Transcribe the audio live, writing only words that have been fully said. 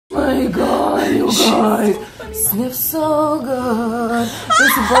my god, you guys. Sniff so good.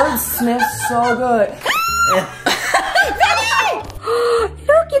 This bird sniffs so good.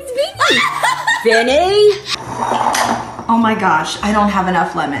 Look, it's Vinny. Vinny? Oh my gosh, I don't have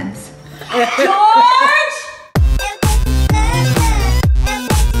enough lemons. George!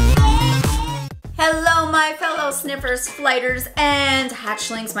 Hello, my fellow sniffers, flighters, and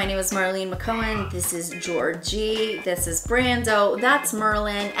hatchlings. My name is Marlene McCohen. This is Georgie. This is Brando. That's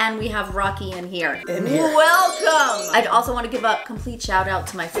Merlin. And we have Rocky in here. Welcome! I'd also want to give a complete shout out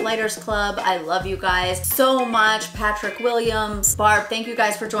to my Flighters Club. I love you guys so much. Patrick Williams, Barb, thank you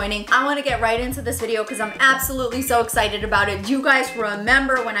guys for joining. I want to get right into this video because I'm absolutely so excited about it. You guys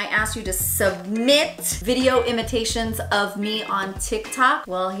remember when I asked you to submit video imitations of me on TikTok?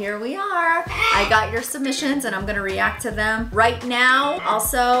 Well, here we are. I got your submissions and I'm gonna react to them right now.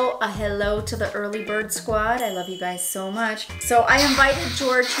 Also, a hello to the early bird squad. I love you guys so much. So I invited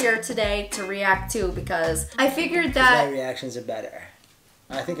George here today to react to because I figured that my reactions are better.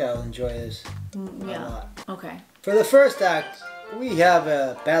 I think I'll enjoy this a lot. Okay. For the first act, we have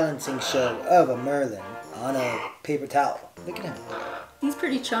a balancing show of a Merlin on a paper towel. Look at him. He's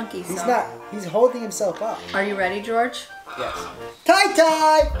pretty chunky. He's holding himself up. Are you ready, George? Yes. Tie,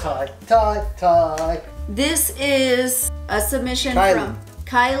 tie, tie, tie, tie. This is a submission from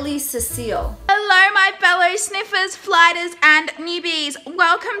Kylie Cecile. Hello, my fellow sniffers, flighters, and newbies.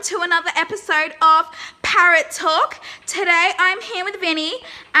 Welcome to another episode of Parrot Talk. Today, I'm here with Vinny,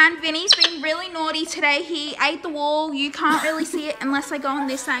 and Vinny's been really naughty today. He ate the wall. You can't really see it unless I go on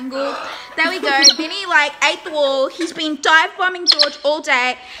this angle. There we go. Vinny, ate the wall. He's been dive bombing George all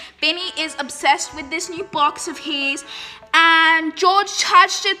day. Vinny is obsessed with this new box of his. And George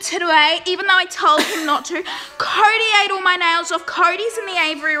touched it today, even though I told him not to. Cody ate all my nails off. Cody's in the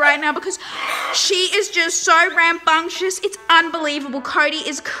aviary right now because she is just so rambunctious. It's unbelievable. Cody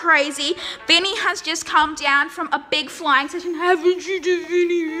is crazy. Vinny has just come down from a big flying session. Haven't you done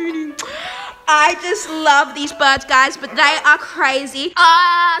Vinny? I just love these birds, guys, but they are crazy.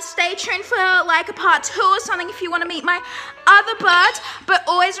 Stay tuned for a part 2 or something if you want to meet my other birds. But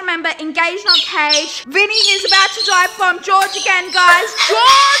always remember, engage, not cage. Vinny is about to dive bomb George again, guys.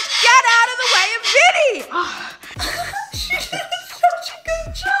 George, get out of the way of Vinny! She did such a good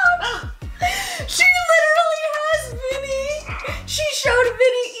job. She literally has Vinny. She showed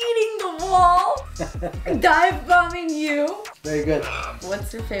Vinny eating the wall. Dive bombing you. Very good.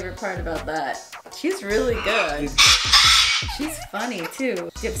 What's your favorite part about that? She's really good. She's funny too. Do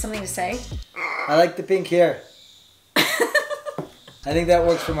you have something to say? I like the pink hair. I think that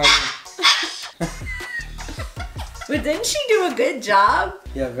works for Marlene. But didn't she do a good job?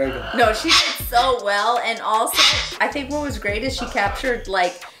 Yeah, very good. No, she did so well, and also I think what was great is she captured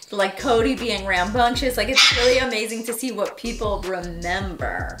like Cody being rambunctious. It's really amazing to see what people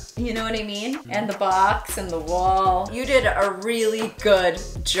remember. You know what I mean? And the box and the wall. You did a really good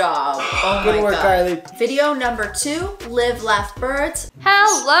job. Oh my God. Good work, Kylie. Video number 2, Live, Laugh, Birds.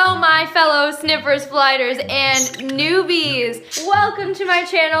 Hello, my fellow sniffers, flighters, and newbies. Welcome to my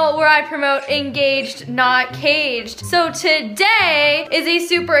channel where I promote engaged, not caged. So today is a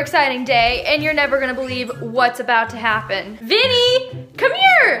super exciting day, and you're never gonna believe what's about to happen. Vinny, come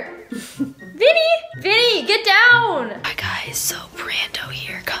here. Vinny, get down! Hi guys, so Brando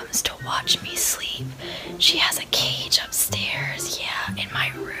here comes to watch me sleep. She has a cage upstairs, yeah, in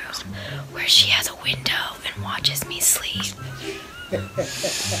my room, where she has a window and watches me sleep.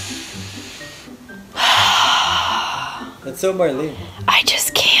 That's so Marlene. I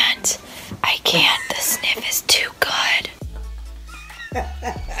just can't. I can't. The sniff is too good.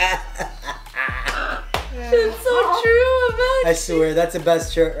 It's so true about I swear, that's the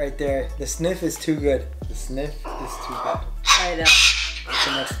best shirt right there. The sniff is too good. The sniff is too good. I know.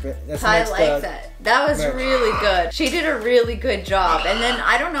 That's I like that. That was really good. She did a really good job. And then,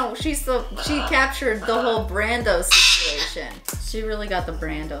 I don't know, she captured the whole Brando situation. She really got the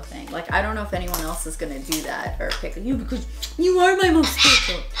Brando thing. I don't know if anyone else is gonna do that or pick you because you are my most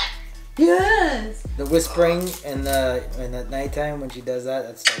special. Yes. The whispering and at nighttime when she does that,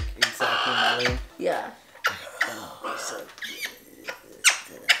 that's exactly Marlene. Yeah. Oh, so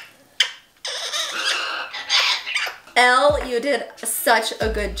Elle, you did such a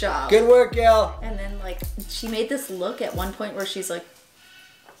good job. Good work, Elle. And then she made this look at one point where she's like,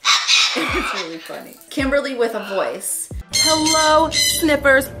 it's really funny. Kimberly with a voice. Hello,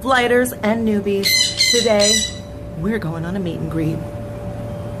 sniffers, flighters, and newbies. Today, we're going on a meet and greet.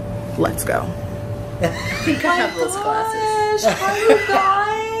 Let's go. I think I have those glasses. Hi, you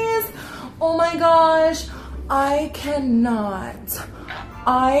guys. Oh my gosh. I cannot.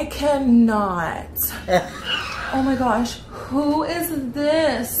 Oh my gosh. Who is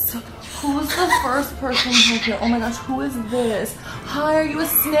this? Who's the first person here? Oh my gosh, who is this? Hi, are you a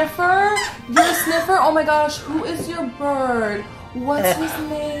sniffer? You're a sniffer? Oh my gosh, who is your bird? What's his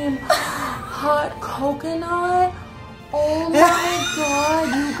name? Hot coconut? Oh my god,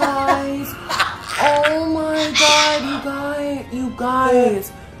 you guys. Oh my god, you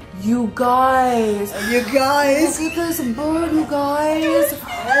guys. You guys. Look at this bird, you guys.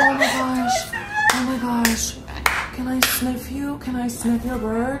 Oh my gosh. Oh my gosh. Can I sniff you? Can I sniff your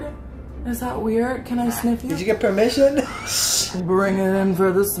bird? Is that weird? Can I sniff you? Did you get permission? Bring it in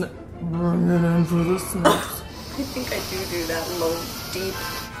for the sniff. Bring it in for the sniffs. I think I do that low, deep.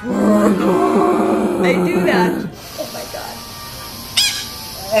 Oh my god. I do that. Oh my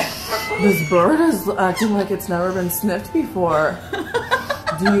god. This bird is acting like it's never been sniffed before.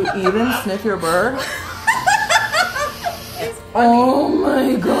 Do you even sniff your bird? Oh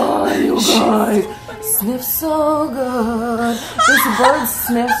my god, you guys. Sniff so good. This bird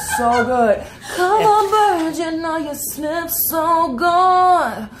sniffs so good. Come on, bird, you know you sniff so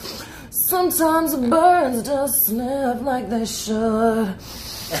good. Sometimes birds just sniff like they should.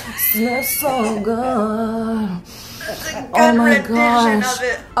 Sniff so good. Oh my gosh.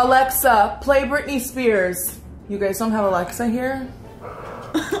 Alexa, play Britney Spears. You guys don't have Alexa here?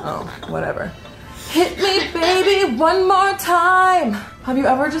 Oh, whatever. Hit me, baby, one more time. Have you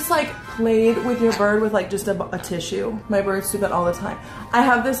ever just like played with your bird with like just a tissue? My birds do that all the time. I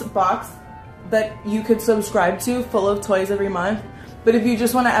have this box that you could subscribe to full of toys every month. But if you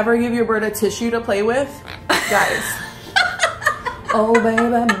just want to ever give your bird a tissue to play with, guys. Oh,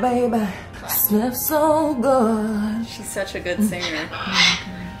 baby, baby, sniff so good. She's such a good singer.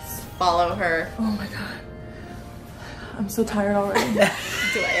 Follow her. Oh my god. I'm so tired already. Do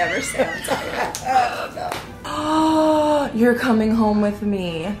I ever say I'm tired? Oh no. Oh, you're coming home with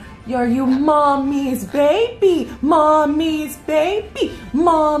me. Are you mommy's baby? Mommy's baby.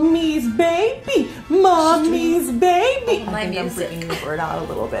 Mommy's baby. Mommy's baby. My I think music. I'm freaking the bird out a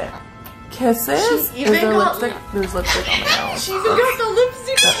little bit. Kisses? She's even Is there got lipstick? There's lipstick on my nose. She's even got the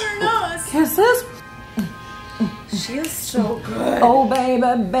lipstick on her nose. Kisses? She is so good. Oh,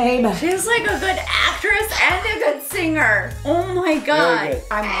 baby, baby. She's like a good actress and a good singer. Oh my god. good.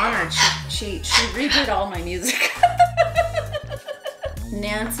 I'm honored. She redid all my music.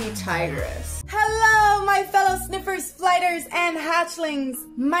 Nancy Tigress. Hello, my fellow sniffers, flighters, and hatchlings.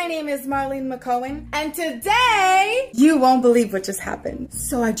 My name is Marlene McCowan, and today, you won't believe what just happened.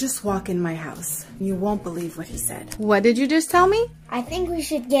 So I just walk in my house. You won't believe what he said. What did you just tell me? I think we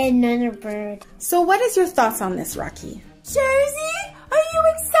should get another bird. So what is your thoughts on this, Rocky? Jersey, are you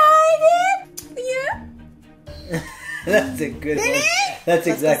excited? Yeah? That's a good one. That's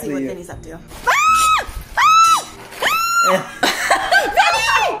exactly Let's go see what you. Vinny's up to.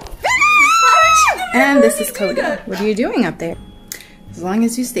 And this is Cody. What are you doing up there? As long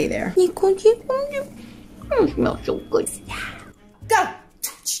as you stay there. It smells so good. Go!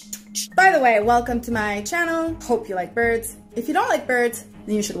 By the way, welcome to my channel. Hope you like birds. If you don't like birds,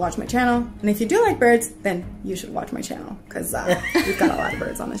 then you should watch my channel. And if you do like birds, then you should watch my channel. Because we've got a lot of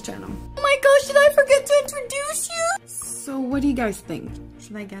birds on this channel. Oh my gosh, did I forget to introduce you? So what do you guys think?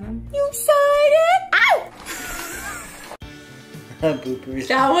 Should I get him? You excited? Ow! Bloopers.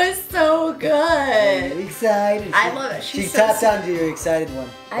 That was so good. I'm excited. I love it. She She's tapped so onto your excited one.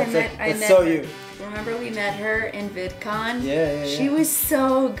 I That's met so her. you. Remember we met her in VidCon? Yeah. She was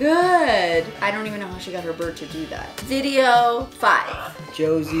so good. I don't even know how she got her bird to do that. Video 5.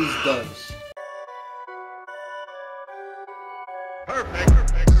 Josie's doves.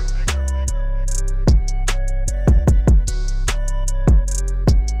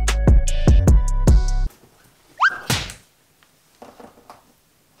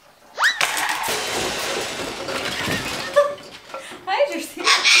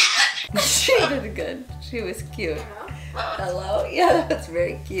 She did good. She was cute. Hello? Yeah, that's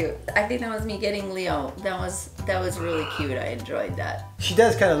very cute. I think that was me getting Leo. That was really cute. I enjoyed that. She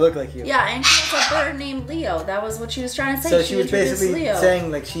does kind of look like you. Yeah, and she has a bird named Leo. That was what she was trying to say. So she was introduced basically Leo.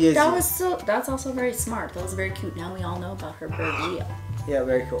 saying like she is. That's also very smart. That was very cute. Now we all know about her bird Leo. Yeah,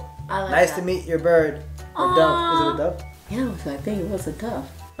 very cool. I like Nice that. to meet your bird. Or dove. Is it a dove? Yeah, I think it was a dove.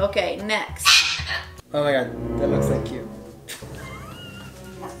 Okay, next. Oh my god, that looks like you.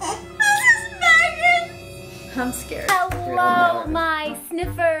 I'm scared. Hello, my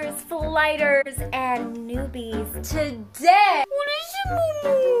sniffers, flighters, and newbies. Today, what is your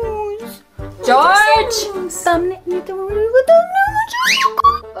George!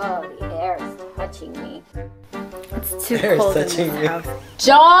 Oh, the air is touching me. It's too Air is cold in touching this me. house.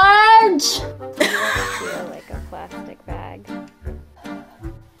 George! I feel like a plastic bag.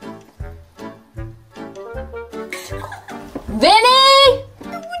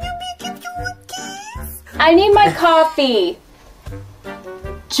 I need my coffee.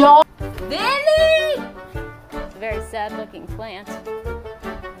 George. Vinny! It's a very sad looking plant.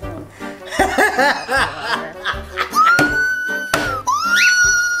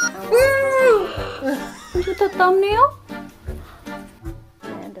 Is it the thumbnail?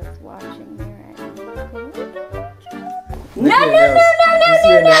 Brando's watching here. No.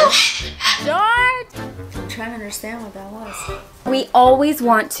 George! I'm trying to understand what that was. We always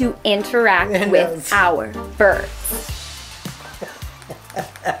want to interact with our birds.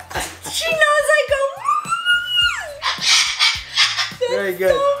 She knows I go. That's Very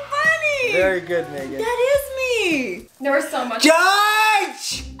good. so funny. Very good, Megan. That is me. There was so much.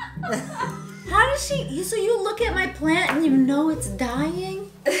 George! How does she? So you look at my plant and you know it's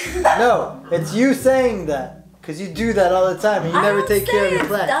dying? No, it's you saying that. Because you do that all the time and you never take care of your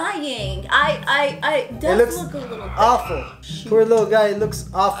plant. Dying. I does looks look a little bit. awful. Poor little guy, it looks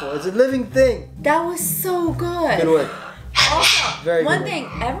awful. It's a living thing. That was so good. Good work. Also, Very one good. thing,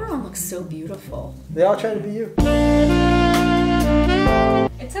 everyone looks so beautiful. They all try to be you.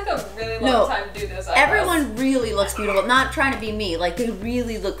 It took a really long time to do this. Everyone really looks beautiful. Not trying to be me. Like, they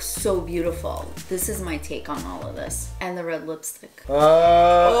really look so beautiful. This is my take on all of this. And the red lipstick. LL.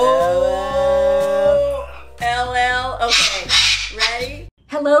 Okay, ready?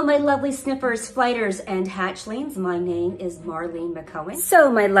 Hello, my lovely sniffers, flighters, and hatchlings. My name is Marlene McCowan.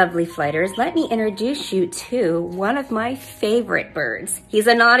 So, my lovely flighters, let me introduce you to one of my favorite birds. He's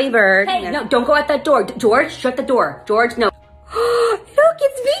a naughty bird. Hey, no, don't go out that door. George, shut the door. George, no. Look,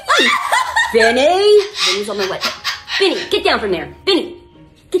 it's Vinny. Vinny. Vinny's on my way. Vinny, get down from there. Vinny,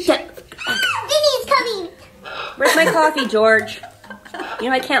 get down. Vinny's coming. Where's my coffee, George? You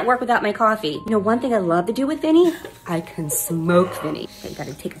know, I can't work without my coffee. You know, one thing I love to do with Vinny, I can smoke Vinny. I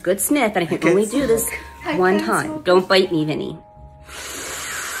gotta take a good sniff, and I can only do this one time. Don't bite me, Vinny.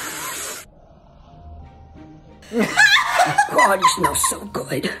 God, it smells so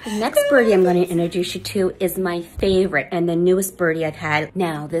good. The next birdie I'm going to introduce you to is my favorite and the newest birdie I've had.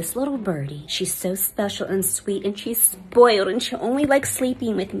 Now, this little birdie, she's so special and sweet, and she's spoiled, and she only likes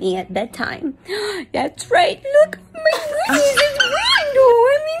sleeping with me at bedtime. That's right. Look, my goodness, it's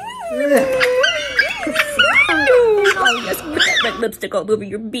Brando. Oh, yes, put that red lipstick all over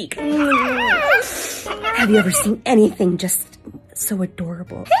your beak. Have you ever seen anything just so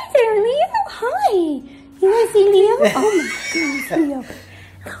adorable? Hey there, Leo. Hi. You want to see Leo? Oh my goodness, Leo.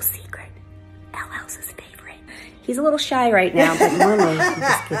 Little secret. LL's his favorite. He's a little shy right now, but normally he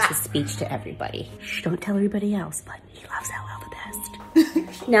just gives his speech to everybody. Shh, don't tell everybody else, but he loves LL the best.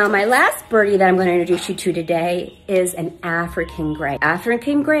 Now, my last birdie that I'm going to introduce you to today is an African gray.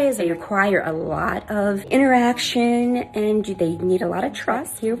 African grays, they require a lot of interaction and they need a lot of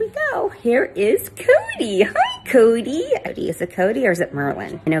trust. Here we go. Here is Cody. Hi, Cody. Is it Cody or is it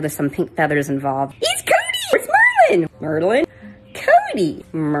Merlin? I know there's some pink feathers involved. He's Cody. Where's Merlin? Merlin, Cody.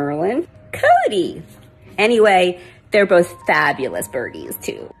 Merlin, Cody. Anyway, they're both fabulous birdies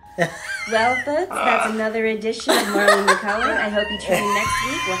too. Well, folks, that's another edition of Marlene McCowan. I hope you tune in next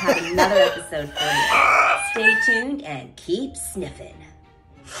week. We'll have another episode for you. Stay tuned and keep sniffing.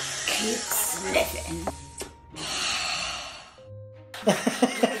 Keep sniffing.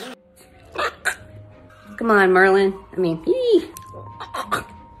 Come on, Merlin.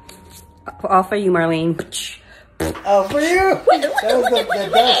 All for you, Marlene. Oh, for you!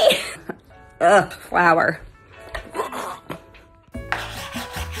 Flower.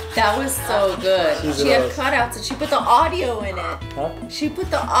 That was so good. She had rose. cutouts and she put the audio in it. Huh? She put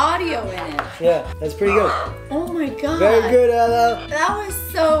the audio in it. Yeah, that's pretty good. Oh my god. Very good, LL. That was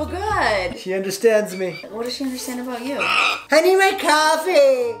so good. She understands me. What does she understand about you? I need my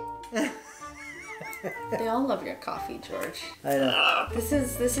coffee! They all love your coffee, George. I know. This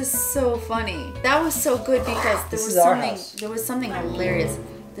is so funny. That was so good because there was something hilarious.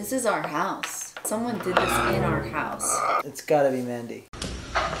 This is our house. Someone did this in our house. It's gotta be Mandy.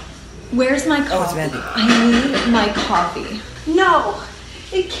 Where's my coffee? Oh, it's Mandy. I need my coffee. No,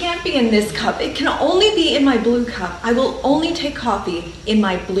 it can't be in this cup. It can only be in my blue cup. I will only take coffee in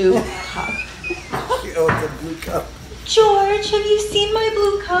my blue cup. Oh, it's a blue cup. George, have you seen my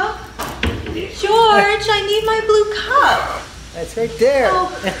blue cup? George, I need my blue cup. That's right there. Oh,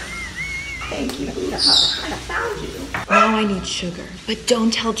 thank you, blue cup. I found you. Now I need sugar, but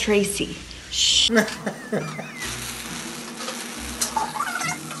don't tell Tracy. Shh.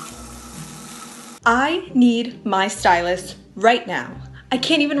 I need my stylus right now. I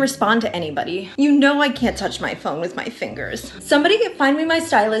can't even respond to anybody. You know I can't touch my phone with my fingers. Somebody find me my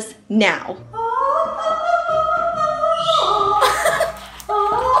stylus now.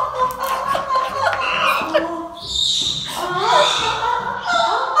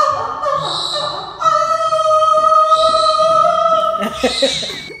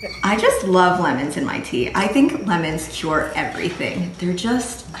 I just love lemons in my tea. I think lemons cure everything. They're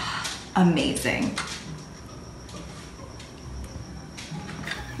just amazing.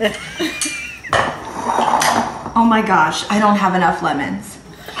 Oh my gosh, I don't have enough lemons.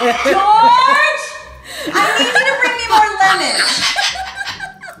 George! I need you to bring me more lemons.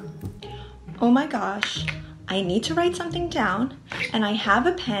 Oh my gosh, I need to write something down, and I have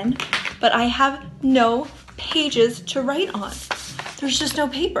a pen, but I have no pages to write on. There's just no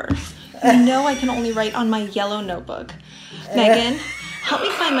paper. You know I can only write on my yellow notebook. Megan, help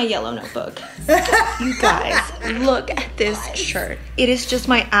me find my yellow notebook. You guys, look at this shirt. It is just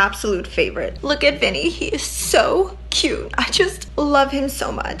my absolute favorite. Look at Vinny, he is so cute. I just love him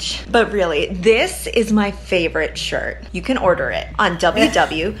so much. But really, this is my favorite shirt. You can order it on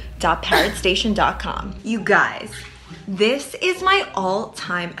www.parrotstation.com. You guys, this is my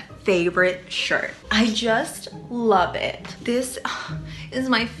all-time favorite shirt. I just love it. This is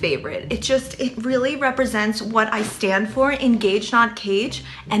my favorite. It really represents what I stand for, engage not cage,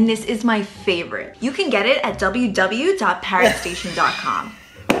 and this is my favorite. You can get it at www.parrotstation.com.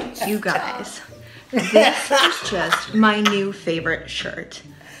 You guys, this is just my new favorite shirt.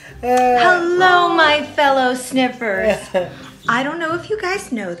 Hello, my fellow sniffers. I don't know if you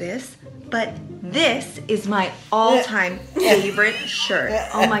guys know this, but this is my all-time favorite shirt.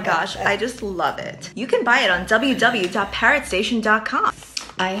 Oh my gosh, I just love it. You can buy it on www.parrotstation.com.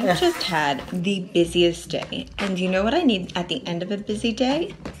 I have just had the busiest day, and you know what I need at the end of a busy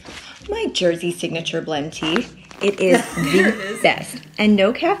day? My Jersey Signature Blend tea. It is the best, and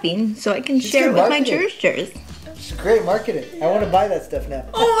no caffeine, so I can share it with my Jersers. It's great marketing. I want to buy that stuff now.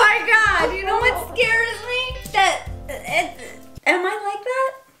 Oh my god, you know what scares me? Am I like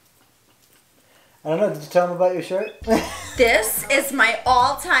that? I don't know, did you tell them about your shirt? This is my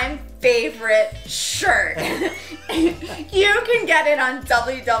all-time favorite shirt. You can get it on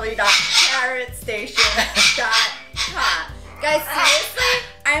www.parrotstation.com. Guys, seriously,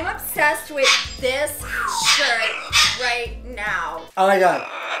 I'm obsessed with this shirt right now. Oh my god.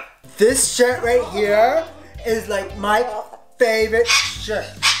 This shirt right here is like my favorite shirt.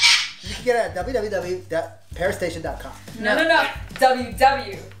 You can get it at www.parrotstation.com. No.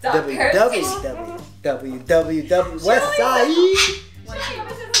 Westside.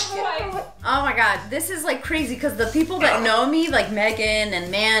 Oh my god, this is like crazy because the people that know me, like Megan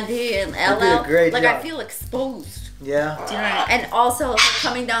and Mandy and Ella, like I feel exposed. Yeah. Do you know what I mean? And also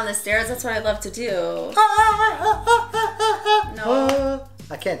coming down the stairs, that's what I love to do. No.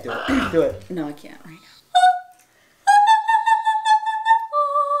 I can't do it. Do it. No, I can't right now.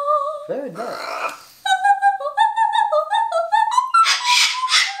 Very nice.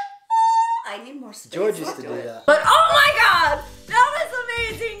 I need more space. George used to do that. But oh my god! That was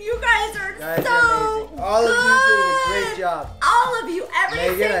amazing! You guys are so amazing. All of you did a great job. All of you, every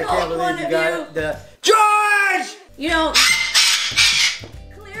Megan, I can't single one believe of you got you. the George! You know,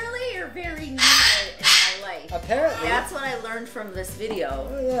 clearly you're very needed in my life. Apparently. That's what I learned from this video.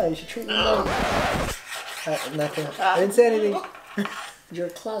 Oh yeah, you should treat me like nothing. I didn't say anything. Your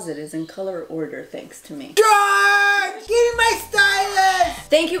closet is in color order thanks to me. George! Give me my stylus!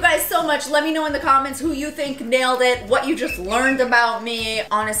 Thank you guys so much. Let me know in the comments who you think nailed it, what you just learned about me.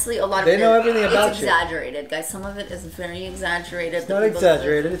 Honestly, a lot of They know everything about it's you. exaggerated, guys. Some of it is very exaggerated. It's not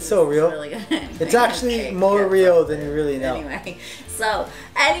exaggerated, it's so real. Really It's actually more real than you really know. Anyway,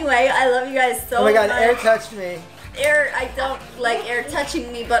 I love you guys so much. Oh my god, air touched me. I don't like air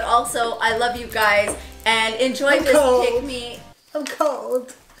touching me, but also I love you guys and enjoy this pick me. I'm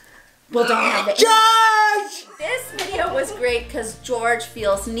cold. Well, don't have it. George! This video was great because George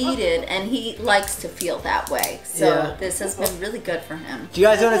feels needed and he likes to feel that way. So this has been really good for him. Do you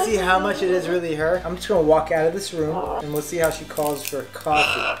guys want to see how much it is really her? I'm just going to walk out of this room and we'll see how she calls for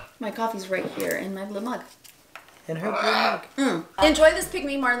coffee. My coffee's right here in my blue mug. In her blue mug. Enjoy this Pick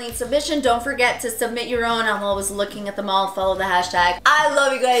Me Marlene submission. Don't forget to submit your own. I'm always looking at them all. Follow the hashtag. I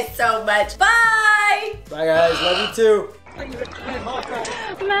love you guys so much. Bye! Bye guys. Love you too.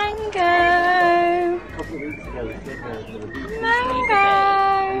 Mango. Mango.